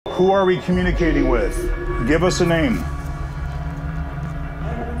Who are we communicating with? Give us a name.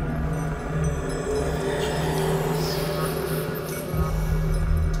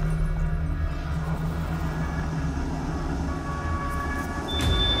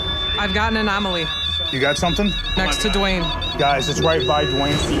 I've got an anomaly. You got something? Next to Dwayne. Guys, it's right by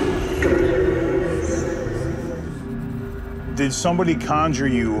Dwayne. Did somebody conjure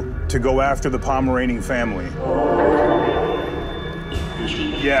you to go after the Pomeranian family?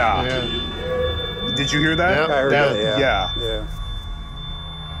 Yeah. Did you hear that? Yep, I heard that, yeah.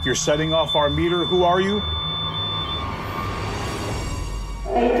 You're setting off our meter. Who are you?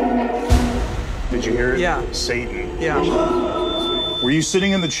 Did you hear it? Yeah. Satan. Yeah. Were you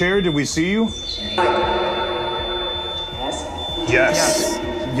sitting in the chair? Did we see you? Yes.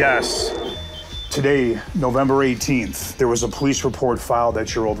 Yes. Today, November 18th, there was a police report filed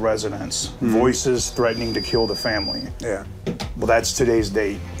at your old residence. Voices threatening to kill the family. Yeah. Well, that's today's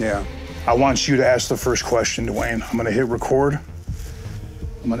date. Yeah. I want you to ask the first question, Dwayne. I'm gonna hit record.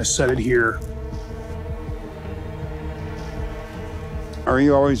 I'm gonna set it here. Are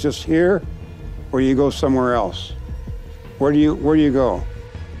you always just here, or do you go somewhere else? Where do you go?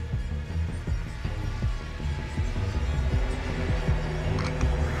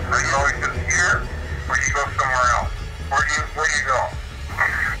 Are you always just here, or do you go somewhere else? Where do you go?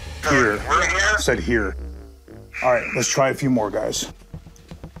 Here. We're here? Said here. All right, let's try a few more, guys.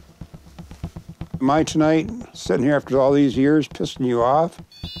 Am I tonight sitting here after all these years pissing you off?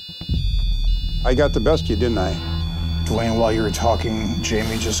 I got the best of you, didn't I? Dwayne, while you were talking,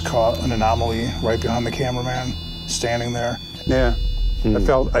 Jamie just caught an anomaly right behind the cameraman, standing there. Yeah.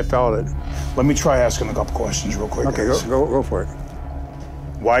 I felt it. Let me try asking a couple questions real quick. Okay, guys. go for it.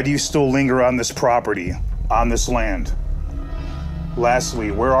 Why do you still linger on this property, on this land?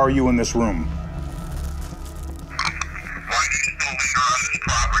 Lastly, where are you in this room? Why do you still linger on this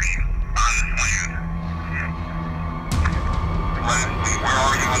property, on this land? Lastly, where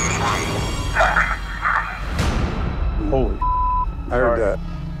are you in this room? Holy. I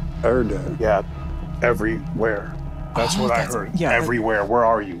heard that. Yeah, everywhere. That's what I heard. yeah. Everywhere. Where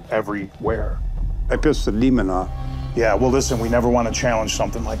are you? Everywhere. I pissed the demon off. Yeah, well, listen, we never want to challenge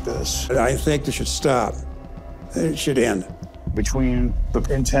something like this. I think this should stop. It should end. Between the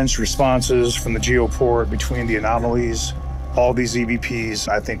intense responses from the Geoport, between the anomalies, all these EVPs,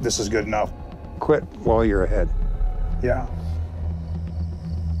 I think this is good enough. Quit while you're ahead. Yeah.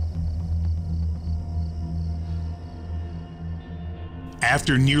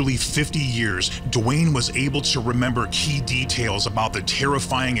 After nearly 50 years, Dwayne was able to remember key details about the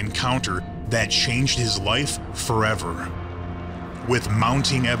terrifying encounter that changed his life forever. With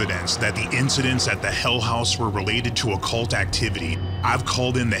mounting evidence that the incidents at the Hell House were related to occult activity, I've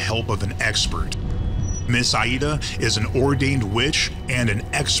called in the help of an expert. Miss Aida is an ordained witch and an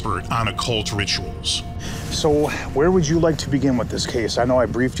expert on occult rituals. So where would you like to begin with this case? I know I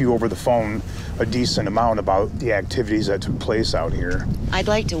briefed you over the phone a decent amount about the activities that took place out here. I'd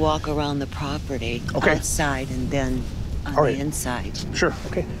like to walk around the property outside and then on the inside. Sure,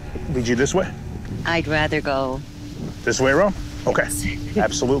 okay. Lead you this way? I'd rather go This way around? Okay, Yes.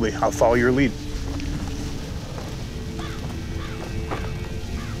 absolutely. I'll follow your lead.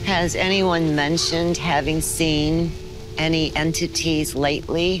 Has anyone mentioned having seen any entities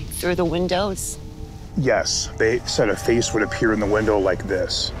lately through the windows? Yes, they said a face would appear in the window like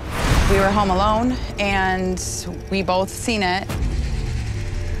this. We were home alone, and we both seen it.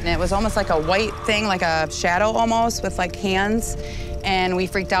 And it was almost like a white thing, like a shadow almost, with like hands. And we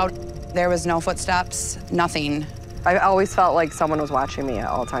freaked out. There was no footsteps, nothing. I always felt like someone was watching me at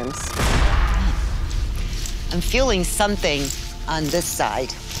all times. I'm feeling something on this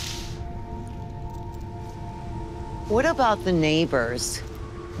side. What about the neighbors?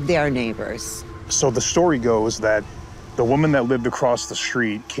 Their neighbors. So the story goes that the woman that lived across the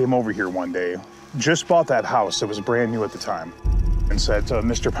street came over here one day, just bought that house, it was brand new at the time, and said to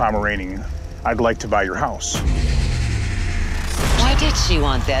Mr. Pomeranian, I'd like to buy your house. Why did she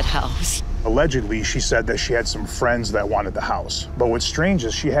want that house? Allegedly, she said that she had some friends that wanted the house. But what's strange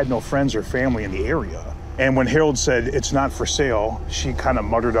is she had no friends or family in the area. And when Harold said it's not for sale, she kind of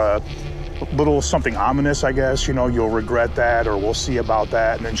muttered a little something ominous, I guess. You know, you'll regret that, or we'll see about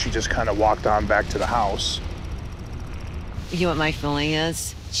that. And then she just kind of walked on back to the house. You know what my feeling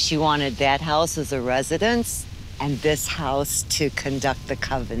is? She wanted that house as a residence and this house to conduct the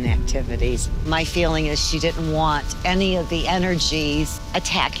coven activities. My feeling is she didn't want any of the energies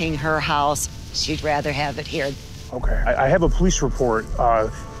attacking her house. She'd rather have it here. Okay, I have a police report.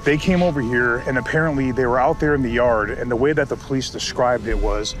 They came over here, and apparently they were out there in the yard, and the way that the police described it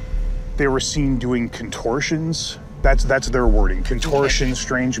was they were seen doing contortions That's their wording. Contortion,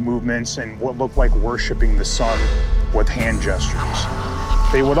 strange movements, and what looked like worshiping the sun with hand gestures.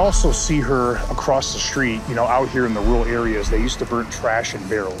 They would also see her across the street, out here in the rural areas. They used to burn trash in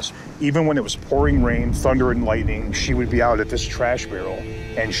barrels. Even when it was pouring rain, thunder and lightning, she would be out at this trash barrel,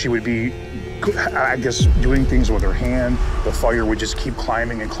 and she would be, I guess, doing things with her hand. The fire would just keep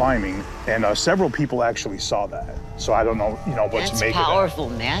climbing and climbing, and several people actually saw that. So I don't know, what to make of that. That's powerful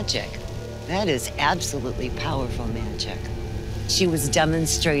magic. That is absolutely powerful magic. She was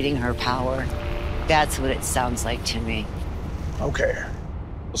demonstrating her power. That's what it sounds like to me. Okay.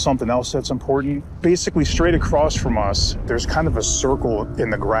 Something else that's important, basically straight across from us, there's kind of a circle in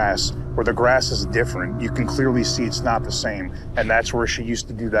the grass where the grass is different. You can clearly see it's not the same. And that's where she used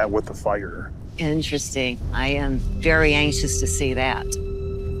to do that with the fire. Interesting. I am very anxious to see that.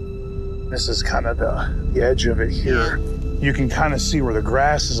 This is kind of the edge of it here. You can kind of see where the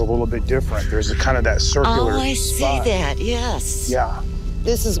grass is a little bit different. There's kind of that circular I see spot. that, yes. Yeah.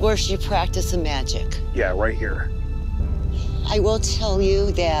 This is where she practiced the magic. Yeah, right here. I will tell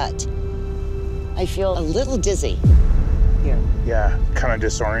you that I feel a little dizzy here. Yeah, kind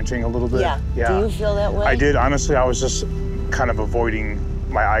of disorienting a little bit. Yeah. Do you feel that way? I did. Honestly, I was just kind of avoiding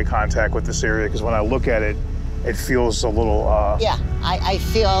my eye contact with this area because when I look at it, it feels a little... Yeah, I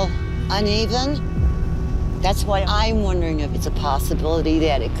feel uneven. That's why I'm wondering if it's a possibility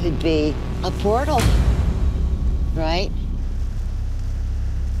that it could be a portal, right?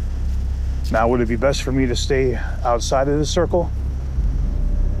 Now, would it be best for me to stay outside of the circle?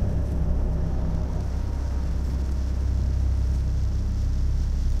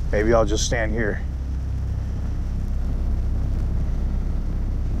 Maybe I'll just stand here.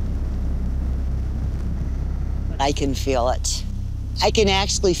 I can feel it. I can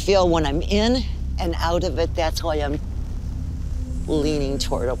actually feel when I'm in and out of it. That's why I'm leaning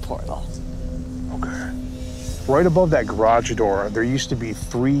toward a portal. Okay. Right above that garage door, there used to be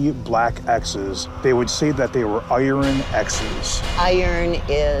 3 black X's. They would say that they were iron X's. Iron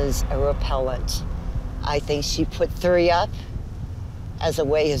is a repellent. I think she put 3 up as a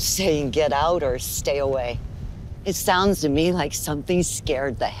way of saying get out or stay away. It sounds to me like something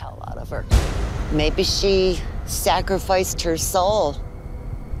scared the hell out of her. Maybe she sacrificed her soul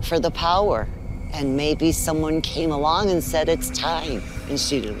for the power, and maybe someone came along and said it's time, and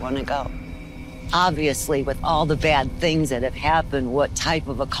she didn't want to go. Obviously, with all the bad things that have happened, what type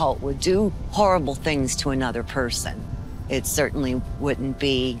of a cult would do horrible things to another person? It certainly wouldn't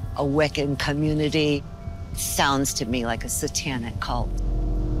be a Wiccan community. It sounds to me like a satanic cult.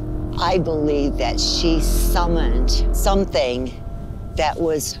 I believe that she summoned something that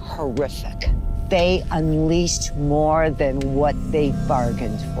was horrific. They unleashed more than what they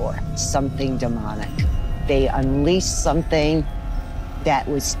bargained for, something demonic. They unleashed something that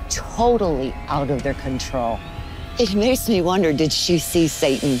was totally out of their control. It makes me wonder, did she see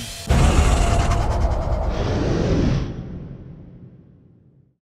Satan?